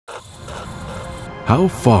How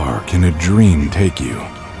far can a dream take you?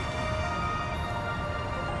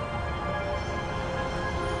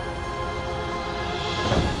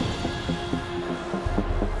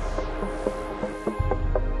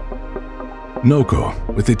 Noko,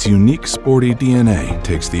 with its unique sporty DNA,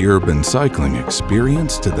 takes the urban cycling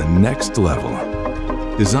experience to the next level.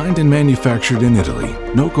 Designed and manufactured in Italy,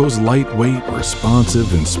 Noko's lightweight,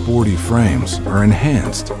 responsive, and sporty frames are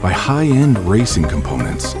enhanced by high-end racing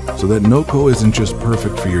components so that Noko isn't just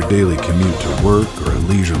perfect for your daily commute to work or a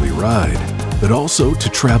leisurely ride, but also to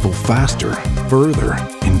travel faster, further,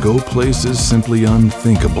 and go places simply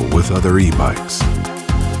unthinkable with other e-bikes.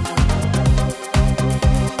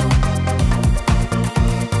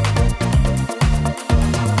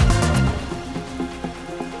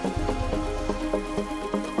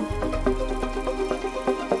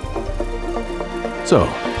 So,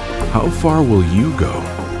 how far will you go?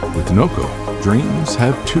 With Noko, dreams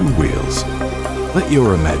have two wheels. Let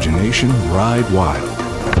your imagination ride wild.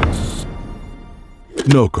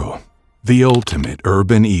 Noko, the ultimate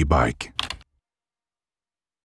urban e-bike.